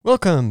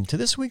Welcome to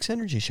this week's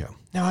Energy Show.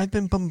 Now, I've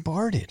been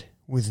bombarded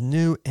with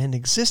new and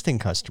existing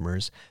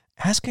customers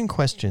asking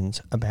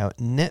questions about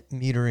Net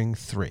Metering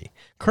 3.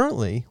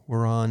 Currently,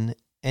 we're on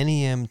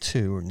NEM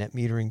 2, or Net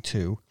Metering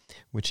 2,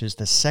 which is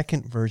the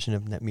second version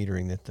of net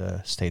metering that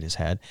the state has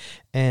had.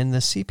 And the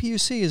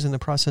CPUC is in the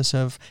process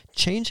of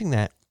changing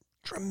that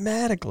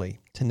dramatically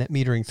to Net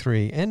Metering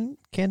 3. And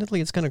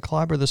candidly, it's going to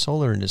clobber the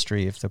solar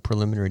industry if the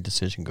preliminary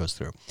decision goes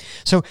through.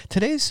 So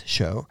today's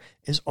show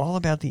is all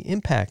about the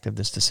impact of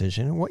this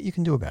decision and what you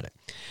can do about it.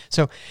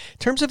 So in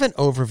terms of an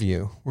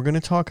overview, we're going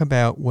to talk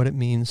about what it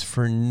means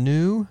for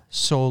new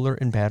solar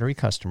and battery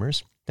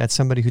customers. That's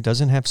somebody who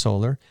doesn't have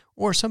solar,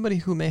 or somebody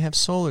who may have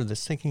solar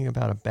that's thinking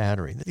about a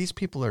battery. These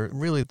people are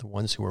really the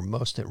ones who are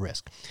most at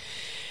risk.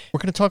 We're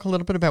going to talk a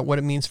little bit about what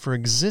it means for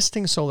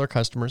existing solar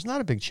customers. Not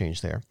a big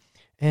change there.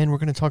 And we're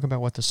going to talk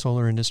about what the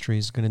solar industry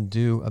is going to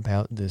do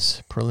about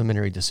this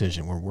preliminary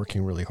decision. We're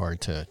working really hard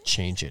to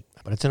change it,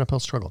 but it's an uphill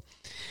struggle.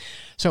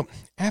 So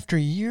after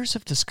years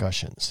of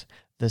discussions,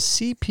 the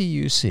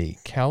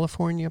CPUC,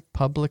 California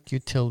Public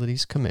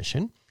Utilities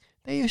Commission,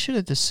 they issued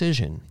a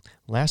decision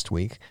last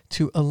week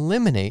to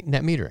eliminate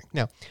net metering.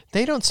 Now,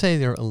 they don't say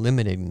they're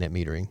eliminating net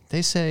metering.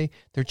 They say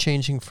they're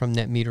changing from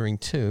Net Metering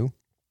 2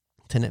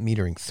 to Net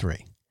Metering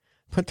 3.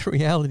 But the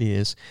reality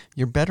is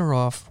you're better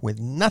off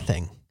with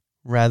nothing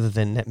rather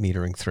than Net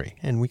Metering 3.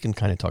 And we can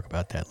kind of talk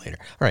about that later.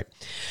 All right.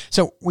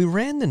 So we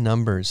ran the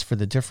numbers for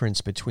the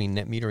difference between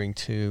Net Metering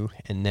 2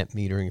 and Net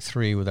Metering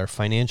 3 with our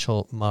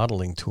financial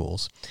modeling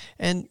tools.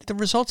 And the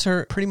results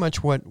are pretty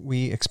much what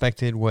we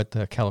expected, what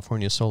the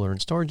California solar and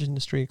storage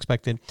industry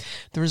expected.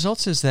 The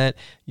results is that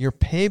your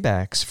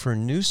paybacks for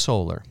new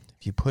solar,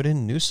 if you put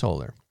in new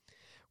solar,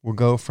 will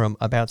go from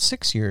about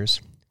 6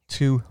 years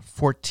to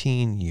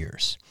 14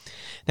 years.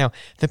 Now,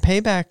 the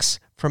paybacks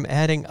from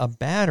adding a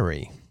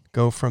battery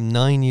go from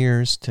 9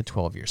 years to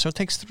 12 years. So it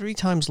takes 3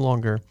 times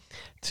longer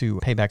to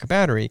pay back a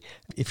battery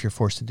if you're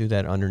forced to do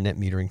that under Net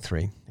Metering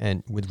 3.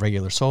 And with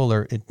regular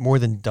solar, it more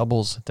than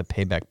doubles the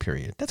payback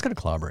period. That's going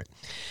to clobber it.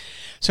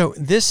 So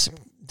this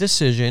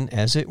decision,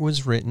 as it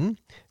was written,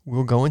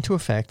 will go into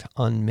effect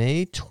on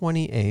May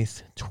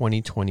 28th,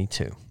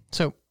 2022.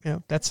 So,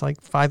 that's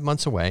like 5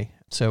 months away.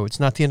 So it's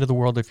not the end of the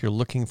world if you're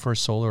looking for a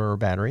solar or a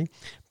battery,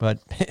 but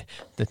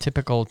the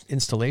typical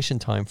installation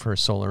time for a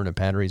solar and a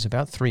battery is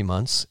about 3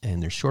 months,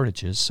 and there's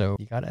shortages, so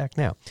you got to act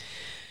now.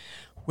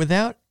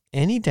 Without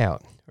any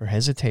doubt or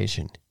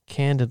hesitation,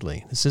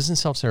 candidly, this isn't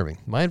self-serving.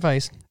 My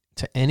advice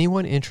to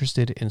anyone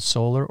interested in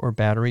solar or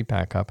battery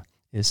backup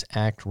is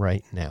act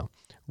right now.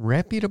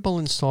 Reputable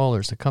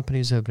installers, the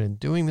companies that have been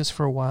doing this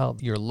for a while,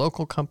 your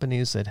local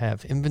companies that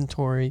have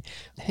inventory,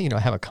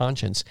 have a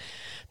conscience,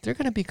 they're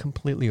going to be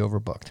completely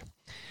overbooked.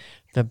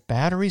 The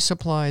battery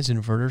supplies,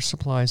 inverter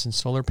supplies, and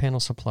solar panel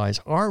supplies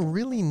are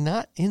really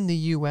not in the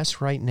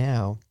U.S. right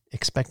now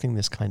expecting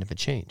this kind of a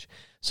change.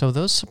 So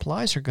those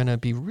supplies are going to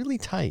be really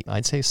tight.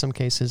 I'd say some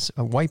cases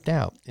wiped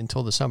out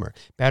until the summer.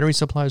 Battery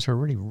supplies are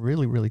already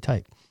really, really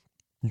tight.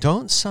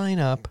 Don't sign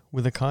up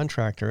with a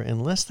contractor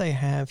unless they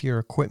have your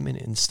equipment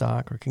in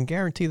stock or can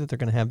guarantee that they're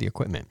going to have the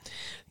equipment.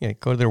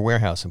 Go to their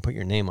warehouse and put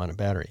your name on a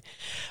battery.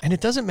 And it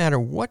doesn't matter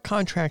what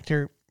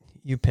contractor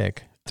you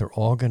pick, they're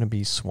all going to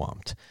be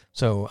swamped.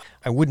 So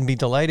I wouldn't be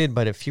delighted,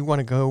 but if you want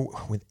to go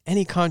with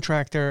any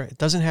contractor, it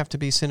doesn't have to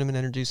be Cinnamon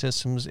Energy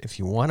Systems. If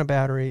you want a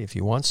battery, if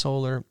you want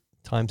solar,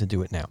 time to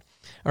do it now.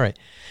 All right,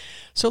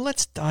 so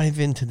let's dive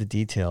into the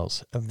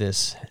details of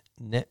this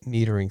Net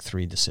Metering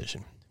 3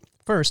 decision.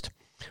 First,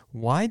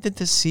 why did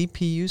the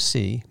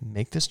CPUC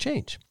make this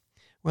change?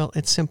 Well,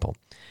 it's simple.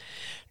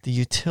 The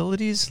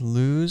utilities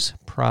lose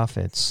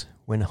profits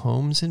when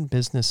homes and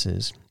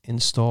businesses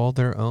install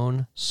their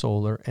own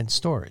solar and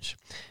storage.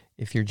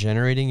 If you're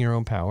generating your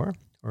own power,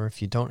 or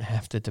if you don't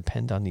have to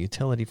depend on the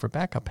utility for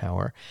backup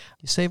power,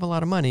 you save a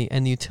lot of money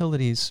and the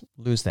utilities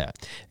lose that.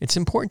 It's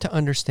important to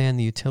understand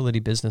the utility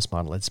business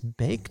model. It's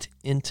baked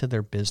into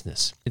their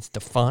business. It's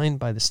defined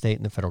by the state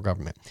and the federal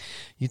government.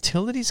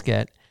 Utilities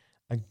get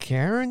a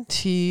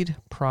guaranteed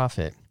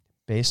profit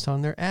based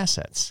on their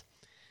assets.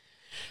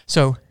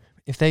 So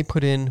if they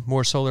put in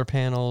more solar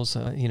panels,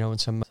 in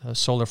some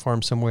solar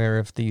farm somewhere,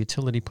 if the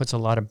utility puts a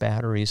lot of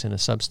batteries in a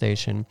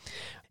substation,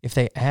 if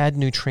they add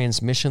new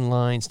transmission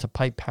lines to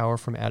pipe power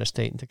from out of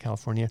state into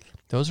California,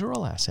 those are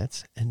all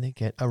assets, and they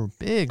get a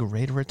big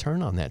rate of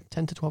return on that,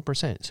 10 to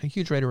 12%. It's a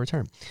huge rate of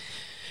return.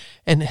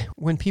 And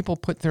when people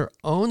put their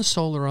own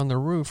solar on their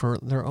roof or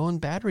their own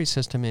battery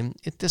system in,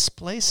 it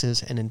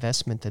displaces an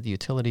investment that the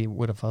utility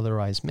would have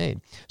otherwise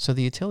made. So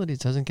the utility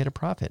doesn't get a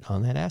profit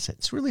on that asset.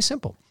 It's really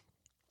simple.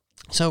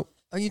 So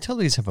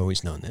utilities have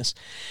always known this.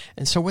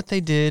 And so what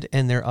they did,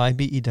 and their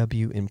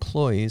IBEW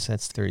employees,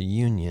 that's their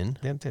union,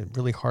 they're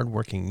really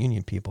hardworking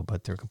union people,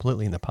 but they're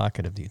completely in the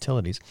pocket of the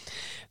utilities.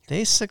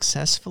 They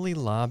successfully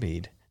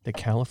lobbied the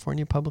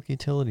California Public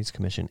Utilities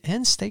Commission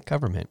and state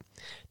government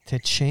to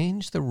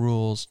change the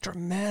rules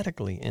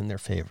dramatically in their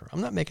favor.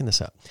 I'm not making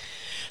this up.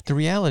 The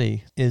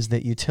reality is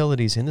that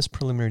utilities in this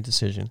preliminary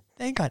decision,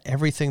 they got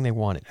everything they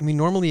wanted. I mean,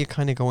 normally you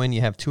kind of go in,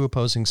 you have two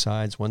opposing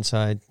sides. One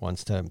side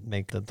wants to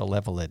make the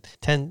level at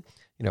 10,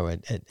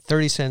 at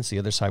 30 cents. The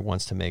other side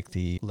wants to make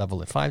the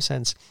level at 5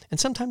 cents. And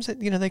sometimes,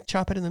 they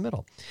chop it in the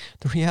middle.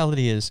 The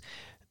reality is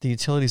the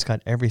utilities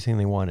got everything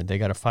they wanted. They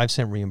got a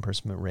 5-cent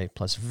reimbursement rate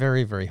plus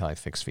very, very high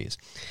fixed fees.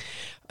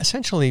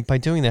 Essentially, by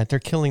doing that, they're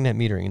killing net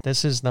metering.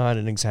 This is not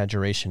an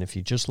exaggeration. If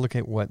you just look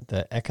at what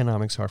the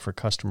economics are for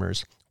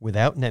customers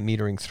without net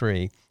metering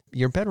 3,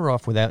 you're better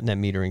off without net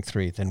metering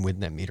 3 than with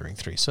net metering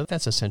 3. So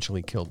that's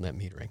essentially killed net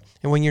metering.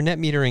 And when you're net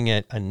metering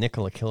at a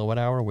nickel a kilowatt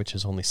hour, which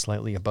is only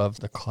slightly above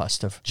the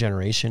cost of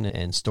generation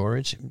and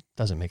storage, it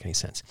doesn't make any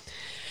sense.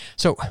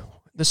 So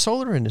the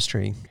solar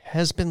industry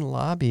has been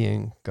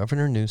lobbying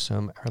Governor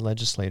Newsom, our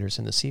legislators,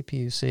 and the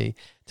CPUC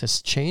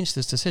to change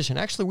this decision.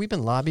 Actually, we've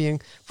been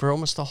lobbying for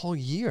almost a whole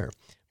year,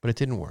 but it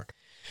didn't work.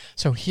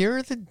 So here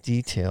are the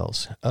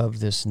details of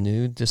this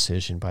new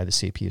decision by the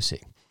CPUC.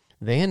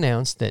 They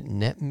announced that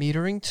net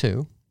metering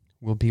 2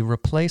 will be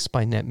replaced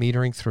by net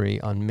metering 3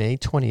 on May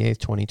 28th,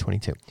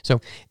 2022. So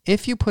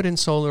if you put in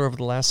solar over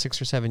the last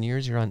 6 or 7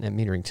 years, you're on net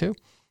metering 2.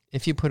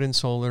 If you put in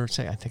solar,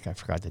 say, I think I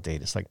forgot the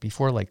date, it's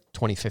before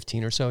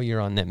 2015 or so, you're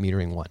on net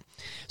metering 1.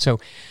 So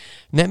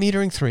net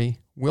metering 3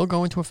 will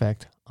go into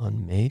effect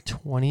on May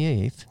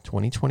 28th,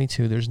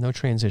 2022. There's no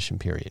transition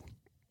period.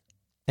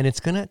 And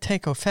it's going to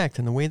take effect,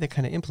 and the way they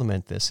kind of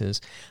implement this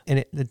is,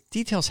 the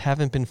details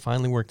haven't been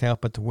finally worked out,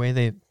 but the way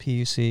the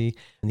PUC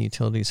and the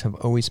utilities have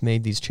always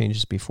made these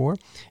changes before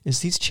is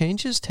these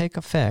changes take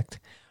effect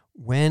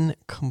when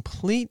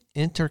complete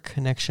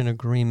interconnection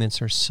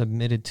agreements are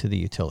submitted to the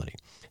utility.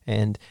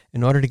 And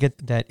in order to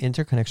get that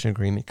interconnection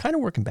agreement, kind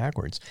of working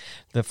backwards,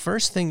 the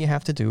first thing you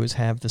have to do is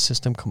have the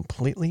system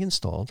completely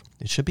installed.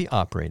 It should be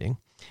operating.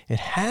 It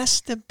has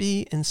to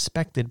be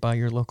inspected by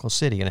your local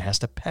city, and it has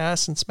to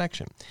pass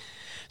inspection.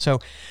 So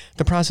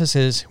the process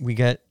is we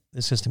get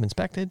the system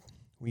inspected.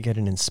 We get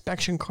an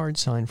inspection card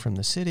signed from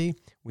the city.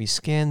 We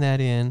scan that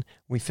in.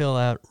 We fill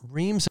out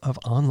reams of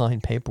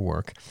online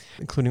paperwork,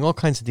 including all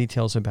kinds of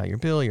details about your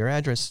bill, your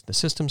address, the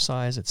system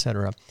size,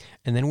 etc.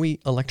 And then we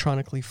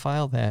electronically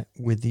file that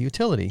with the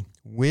utility,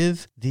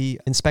 with the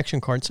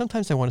inspection card.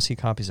 Sometimes they want to see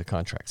copies of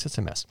contracts. It's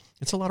a mess.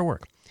 It's a lot of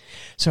work.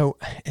 So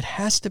it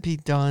has to be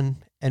done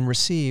and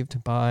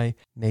received by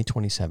May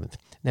 27th.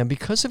 Now,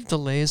 because of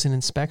delays in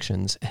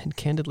inspections, and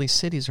candidly,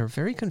 cities are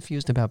very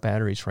confused about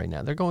batteries right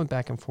now. They're going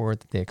back and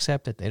forth. They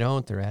accept it. They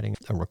don't. They're adding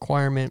a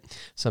requirement.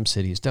 Some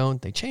cities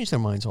don't. They change their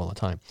minds all the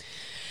time.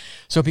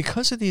 So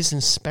because of these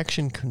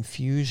inspection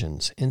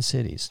confusions in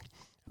cities,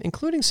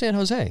 including San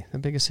Jose, the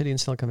biggest city in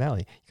Silicon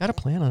Valley, you got to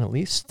plan on at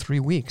least 3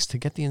 weeks to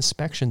get the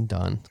inspection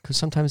done, because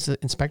sometimes the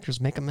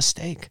inspectors make a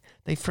mistake.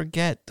 They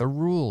forget the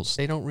rules.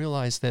 They don't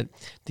realize that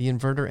the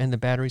inverter and the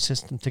battery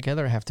system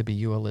together have to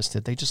be UL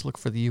listed. They just look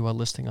for the UL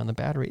listing on the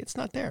battery. It's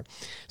not there.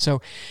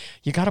 So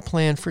you got to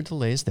plan for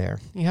delays there.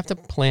 You have to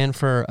plan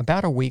for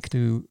about a week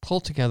to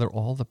pull together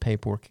all the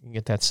paperwork and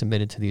get that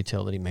submitted to the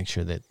utility, make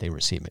sure that they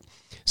receive it.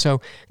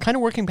 So kind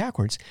of working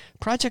backwards,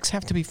 projects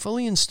have to be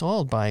fully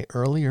installed by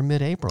early or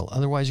mid-April.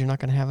 Otherwise, you're not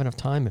going to have enough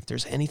time. If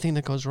there's anything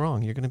that goes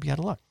wrong, you're going to be out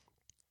of luck.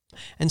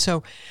 And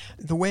so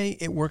the way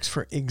it works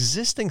for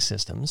existing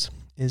systems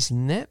is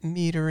net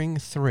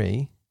metering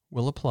 3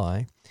 will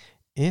apply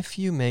if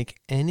you make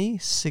any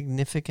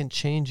significant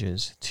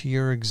changes to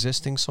your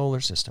existing solar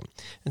system.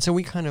 And so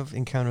we kind of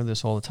encounter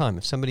this all the time.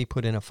 If somebody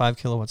put in a 5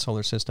 kilowatt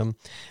solar system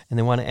and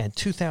they want to add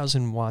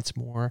 2,000 watts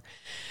more,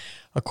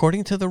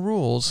 according to the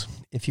rules,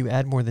 if you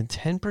add more than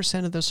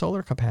 10% of the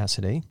solar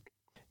capacity,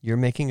 you're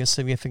making a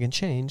significant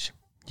change.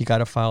 You got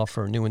to file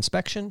for a new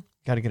inspection,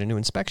 you got to get a new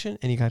inspection,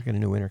 and you got to get a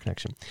new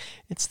interconnection.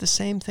 It's the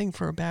same thing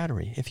for a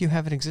battery. If you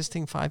have an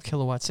existing 5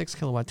 kilowatt, 6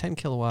 kilowatt, 10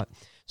 kilowatt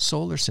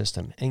solar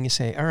system, and you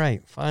say, all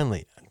right,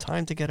 finally,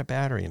 time to get a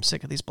battery. I'm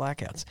sick of these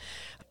blackouts.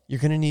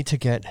 You're going to need to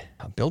get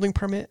a building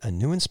permit, a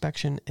new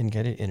inspection, and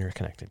get it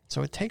interconnected.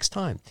 So it takes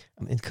time,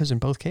 because in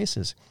both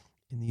cases,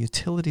 in the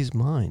utility's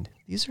mind,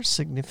 these are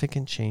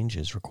significant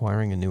changes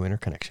requiring a new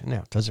interconnection.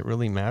 Now, does it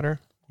really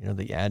matter?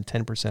 That you add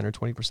 10% or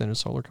 20% of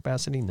solar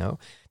capacity? No.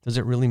 Does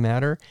it really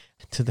matter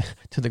to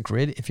the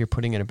grid if you're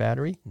putting in a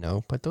battery?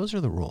 No. But those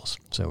are the rules,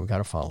 so we've got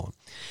to follow them.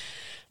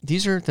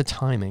 These are the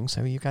timings.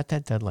 So you've got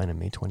that deadline on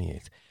May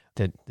 28th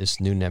that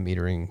this new net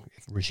metering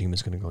regime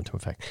is going to go into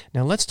effect.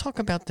 Now let's talk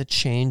about the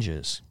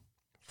changes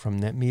from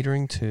net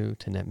metering 2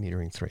 to net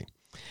metering 3.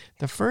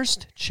 The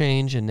first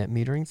change in net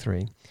metering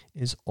 3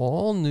 is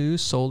all new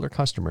solar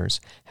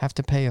customers have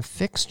to pay a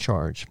fixed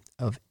charge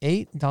of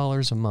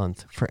 $8 a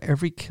month for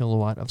every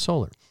kilowatt of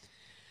solar.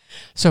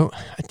 So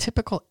a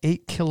typical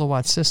 8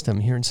 kilowatt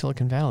system here in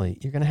Silicon Valley,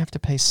 you're going to have to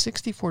pay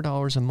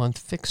 $64 a month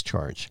fixed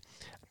charge.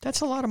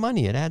 That's a lot of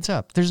money. It adds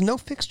up. There's no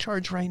fixed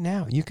charge right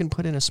now. You can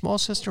put in a small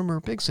system or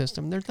a big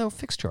system. There's no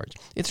fixed charge.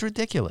 It's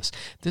ridiculous.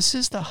 This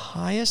is the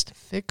highest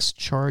fixed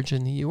charge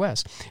in the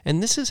U.S.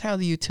 And this is how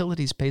the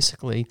utilities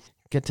basically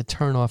get to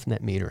turn off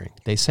net metering.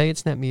 They say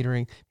it's net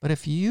metering, but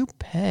if you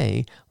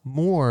pay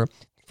more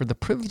for the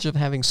privilege of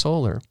having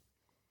solar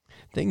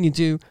than you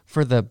do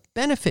for the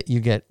benefit you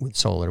get with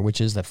solar,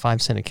 which is the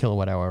 5 cent a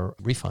kilowatt hour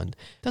refund,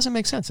 doesn't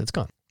make sense. It's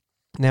gone.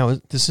 Now,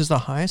 this is the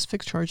highest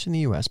fixed charge in the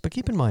U.S., but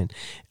keep in mind,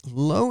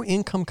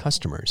 low-income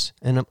customers,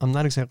 and I'm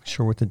not exactly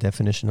sure what the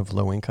definition of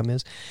low income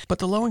is, but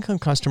the low-income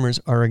customers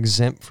are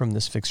exempt from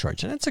this fixed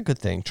charge, and that's a good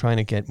thing, trying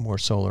to get more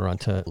solar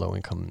onto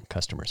low-income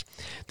customers.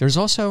 There's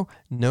also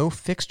no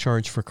fixed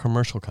charge for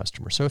commercial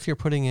customers. So if you're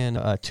putting in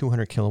a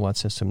 200-kilowatt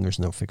system, there's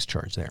no fixed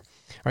charge there.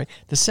 All right.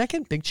 The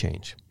second big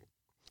change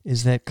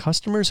is that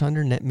customers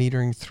under Net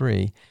Metering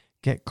 3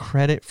 get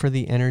credit for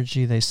the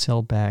energy they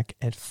sell back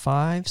at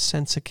 5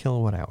 cents a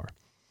kilowatt hour.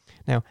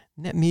 Now,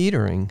 net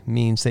metering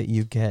means that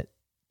you get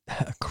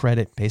a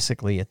credit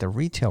basically at the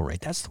retail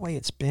rate. That's the way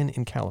it's been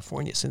in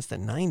California since the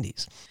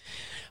 90s.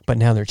 But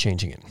now they're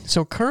changing it.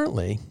 So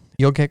currently,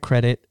 you'll get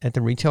credit at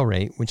the retail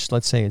rate, which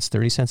let's say it's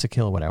 30 cents a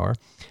kilowatt hour.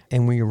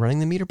 And when you're running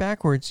the meter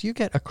backwards, you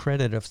get a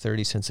credit of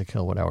 30 cents a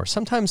kilowatt hour.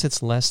 Sometimes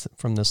it's less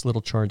from this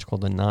little charge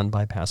called a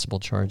non-bypassable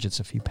charge.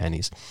 It's a few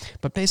pennies.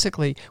 But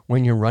basically,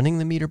 when you're running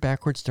the meter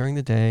backwards during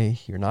the day,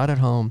 you're not at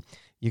home,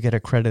 you get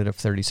a credit of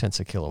 30 cents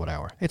a kilowatt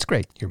hour. It's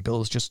great. Your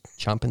bill is just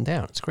chomping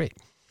down. It's great.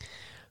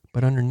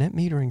 But under Net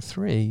Metering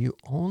 3, you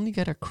only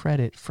get a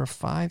credit for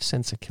 5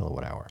 cents a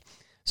kilowatt hour.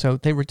 So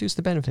they reduce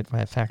the benefit by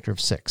a factor of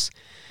 6.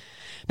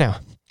 Now,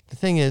 the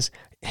thing is,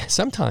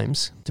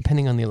 sometimes,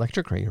 depending on the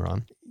electric rate you're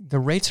on, the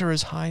rates are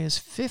as high as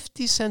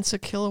 50 cents a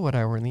kilowatt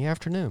hour in the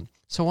afternoon.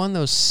 So on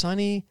those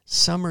sunny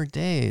summer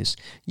days,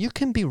 you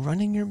can be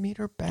running your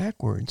meter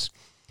backwards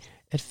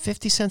at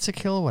 50 cents a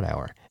kilowatt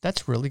hour.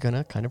 That's really going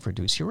to kind of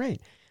reduce your rate.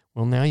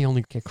 Well, now you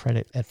only get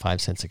credit at 5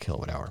 cents a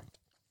kilowatt hour.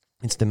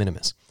 It's de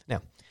minimis.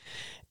 Now,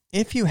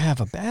 if you have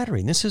a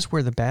battery, and this is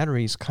where the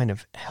batteries kind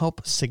of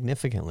help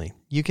significantly,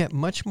 you get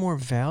much more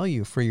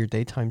value for your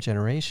daytime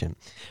generation.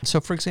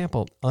 So, for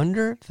example,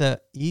 under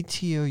the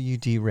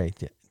ETOUD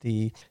rate,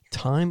 the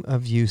time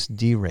of use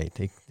D rate,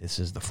 this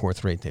is the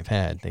fourth rate they've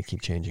had. They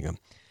keep changing them.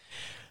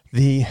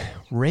 The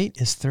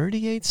rate is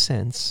 38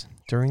 cents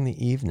during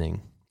the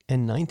evening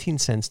and 19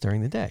 cents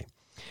during the day.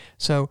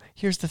 So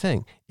here's the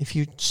thing. If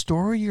you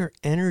store your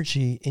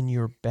energy in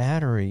your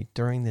battery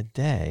during the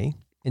day,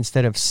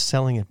 instead of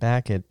selling it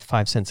back at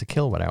 5 cents a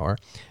kilowatt hour,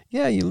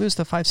 yeah, you lose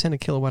the 5 cent a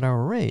kilowatt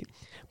hour rate,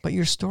 but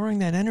you're storing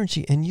that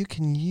energy and you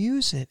can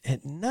use it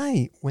at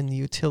night when the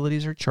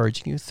utilities are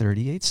charging you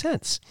 38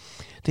 cents.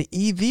 The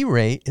EV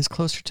rate is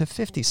closer to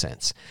 50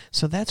 cents.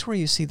 So that's where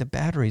you see the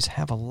batteries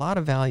have a lot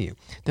of value.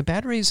 The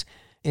batteries,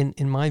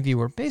 in my view,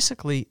 are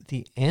basically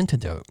the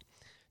antidote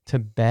to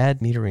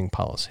bad metering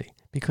policy,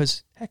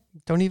 because heck,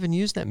 don't even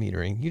use net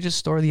metering. You just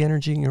store the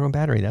energy in your own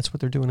battery. That's what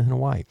they're doing in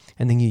Hawaii.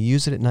 And then you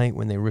use it at night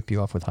when they rip you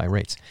off with high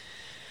rates.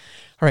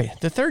 All right,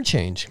 the third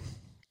change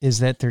is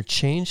that they're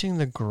changing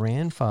the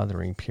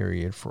grandfathering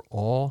period for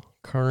all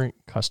current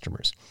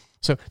customers.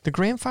 So the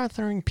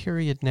grandfathering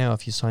period now,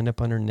 if you signed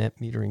up under Net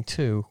Metering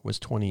 2, was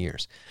 20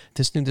 years.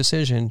 This new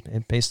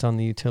decision, based on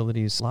the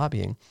utilities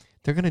lobbying,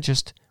 they're going to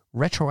just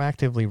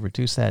retroactively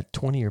reduce that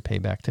 20-year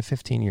payback to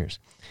 15 years.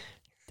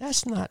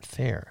 That's not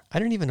fair. I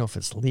don't even know if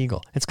it's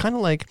legal. It's kind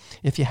of like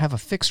if you have a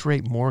fixed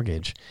rate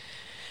mortgage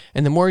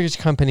and the mortgage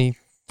company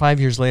 5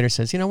 years later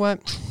says, you know what,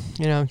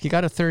 you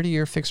got a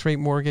 30-year fixed rate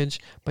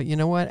mortgage, but you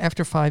know what,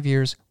 after 5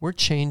 years, we're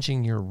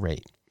changing your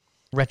rate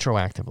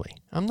retroactively.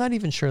 I'm not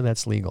even sure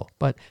that's legal.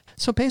 But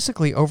so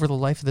basically over the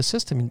life of the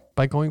system,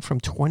 by going from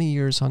 20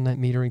 years on net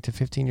metering to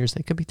 15 years,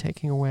 they could be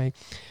taking away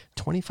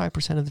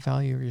 25% of the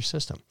value of your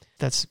system.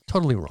 That's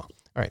totally wrong.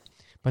 All right.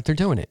 But they're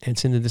doing it.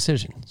 It's in the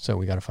decision. So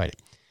we got to fight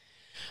it.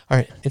 All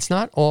right, it's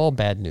not all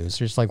bad news.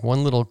 There's like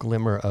one little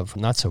glimmer of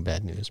not so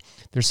bad news.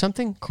 There's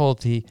something called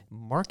the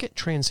market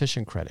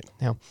transition credit.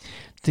 Now,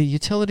 the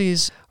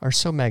utilities are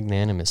so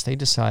magnanimous. They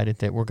decided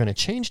that we're going to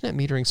change net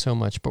metering so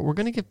much, but we're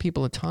going to give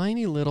people a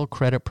tiny little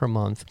credit per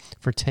month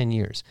for 10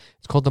 years.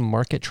 It's called the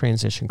market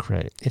transition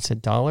credit. It's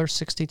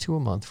 $1.62 a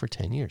month for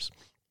 10 years.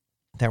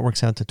 That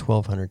works out to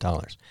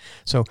 $1,200.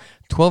 So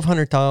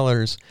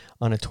 $1,200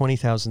 on a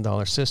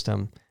 $20,000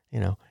 system,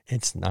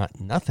 it's not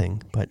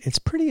nothing, but it's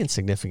pretty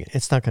insignificant.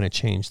 It's not going to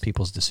change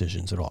people's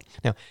decisions at all.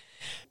 Now,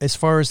 as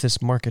far as this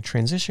market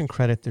transition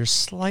credit, there's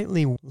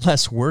slightly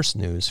less worse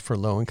news for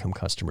low-income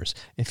customers.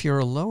 If you're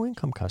a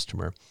low-income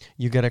customer,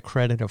 you get a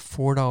credit of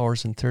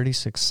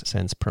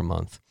 $4.36 per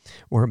month,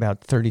 or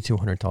about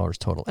 $3,200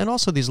 total. And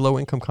also, these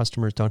low-income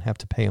customers don't have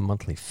to pay a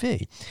monthly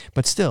fee.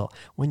 But still,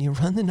 when you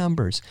run the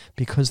numbers,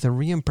 because the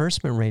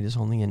reimbursement rate is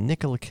only a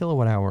nickel a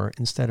kilowatt hour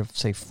instead of,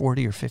 say,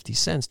 40 or 50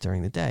 cents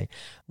during the day,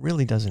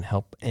 really doesn't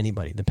help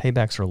anybody. The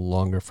paybacks are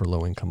longer for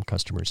low-income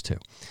customers, too.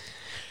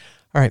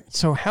 All right,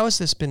 so how has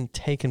this been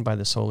taken by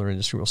the solar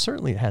industry? Well,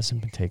 certainly it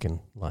hasn't been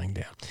taken lying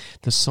down.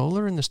 The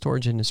solar and the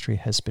storage industry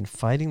has been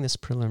fighting this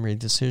preliminary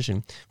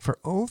decision for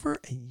over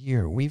a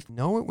year. We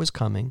know it was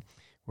coming.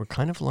 We're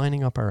kind of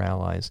lining up our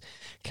allies.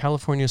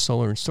 California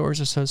Solar and Storage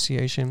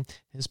Association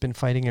has been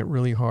fighting it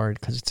really hard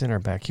because it's in our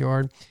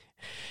backyard.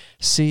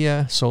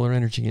 SEIA, Solar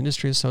Energy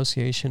Industry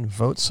Association,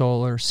 Vote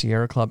Solar,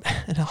 Sierra Club,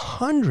 and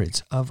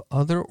hundreds of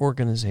other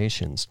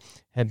organizations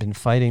have been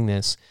fighting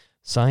this,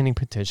 signing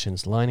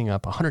petitions, lining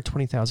up.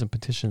 120,000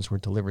 petitions were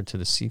delivered to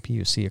the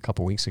CPUC a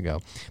couple weeks ago.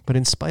 But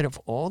in spite of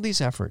all these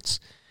efforts,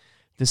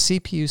 the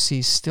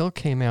CPUC still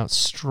came out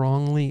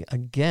strongly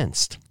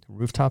against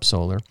rooftop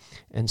solar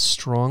and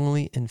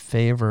strongly in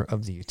favor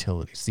of the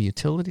utilities. The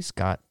utilities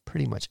got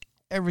pretty much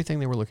everything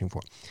they were looking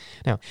for.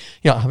 Now,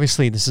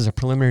 obviously this is a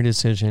preliminary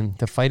decision.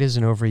 The fight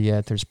isn't over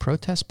yet. There's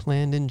protests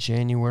planned in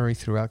January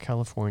throughout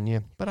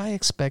California, but I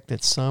expect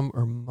that some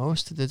or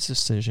most of this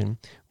decision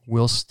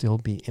will still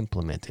be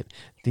implemented.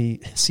 The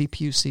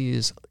CPUC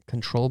is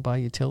controlled by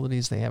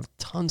utilities. They have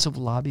tons of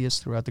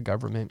lobbyists throughout the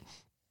government,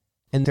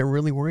 and they're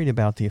really worried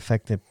about the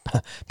effect that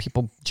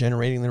people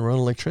generating their own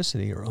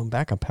electricity or own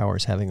backup power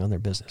is having on their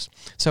business.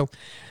 So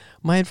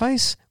my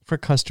advice for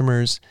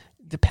customers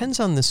depends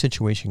on the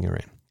situation you're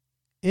in.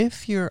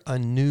 If you're a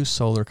new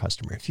solar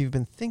customer, if you've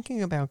been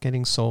thinking about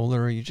getting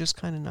solar, you're just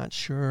kind of not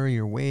sure,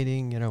 you're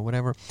waiting,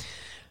 whatever,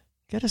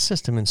 get a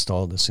system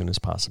installed as soon as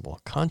possible.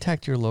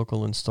 Contact your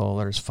local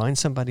installers, find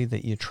somebody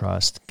that you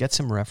trust, get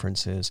some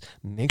references,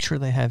 make sure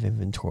they have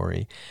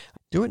inventory.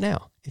 Do it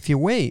now. If you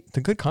wait,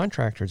 the good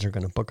contractors are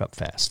going to book up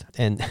fast.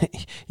 And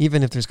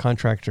even if there's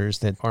contractors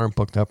that aren't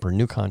booked up or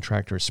new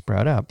contractors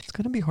sprout up, it's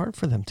going to be hard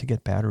for them to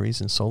get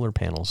batteries and solar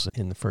panels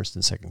in the first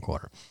and second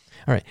quarter.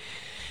 All right.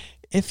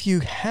 If you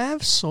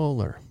have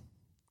solar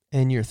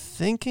and you're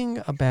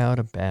thinking about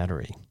a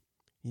battery,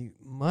 you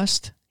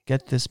must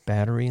get this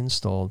battery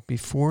installed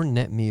before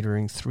net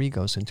metering 3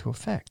 goes into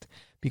effect,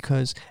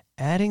 because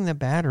adding the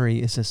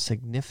battery is a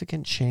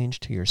significant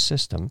change to your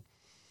system.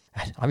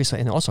 Obviously,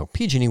 and also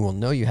PG&E will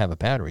know you have a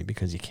battery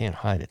because you can't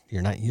hide it.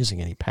 You're not using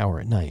any power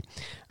at night.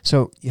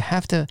 So you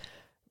have to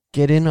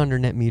get in under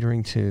net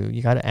metering 2.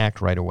 You got to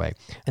act right away.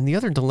 And the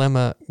other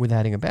dilemma with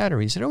adding a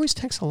battery is it always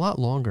takes a lot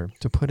longer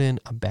to put in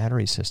a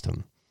battery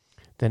system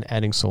than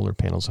adding solar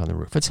panels on the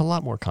roof. It's a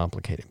lot more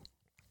complicated.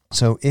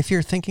 So if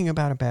you're thinking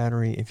about a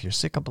battery, if you're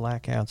sick of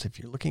blackouts, if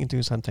you're looking to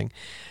do something,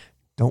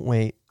 don't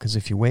wait, because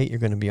if you wait, you're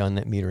going to be on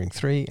net metering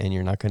 3 and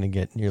you're not going to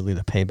get nearly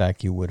the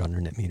payback you would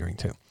under net metering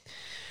 2.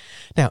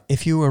 Now,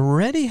 if you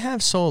already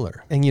have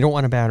solar and you don't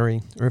want a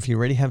battery, or if you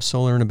already have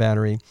solar and a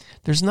battery,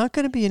 there's not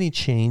going to be any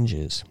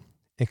changes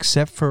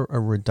except for a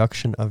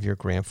reduction of your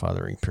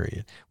grandfathering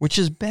period, which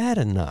is bad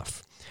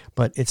enough,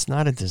 but it's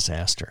not a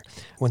disaster.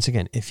 Once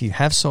again, if you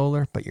have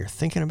solar, but you're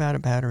thinking about a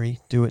battery,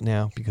 do it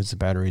now, because the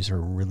batteries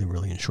are really,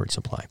 really in short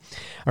supply.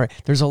 All right,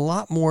 there's a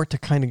lot more to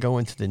kind of go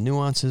into the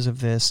nuances of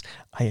this.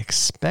 I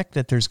expect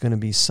that there's going to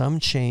be some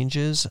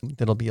changes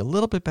that'll be a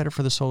little bit better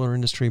for the solar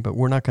industry, but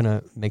we're not going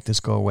to make this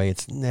go away.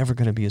 It's never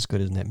going to be as good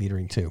as net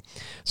metering 2.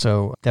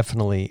 So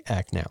definitely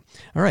act now.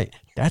 All right,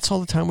 that's all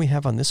the time we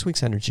have on this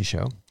week's Energy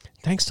Show.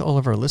 Thanks to all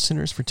of our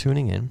listeners for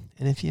tuning in.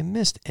 And if you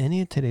missed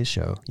any of today's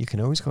show, you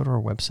can always go to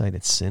our website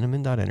at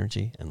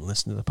cinnamon.energy and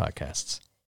listen to the podcasts.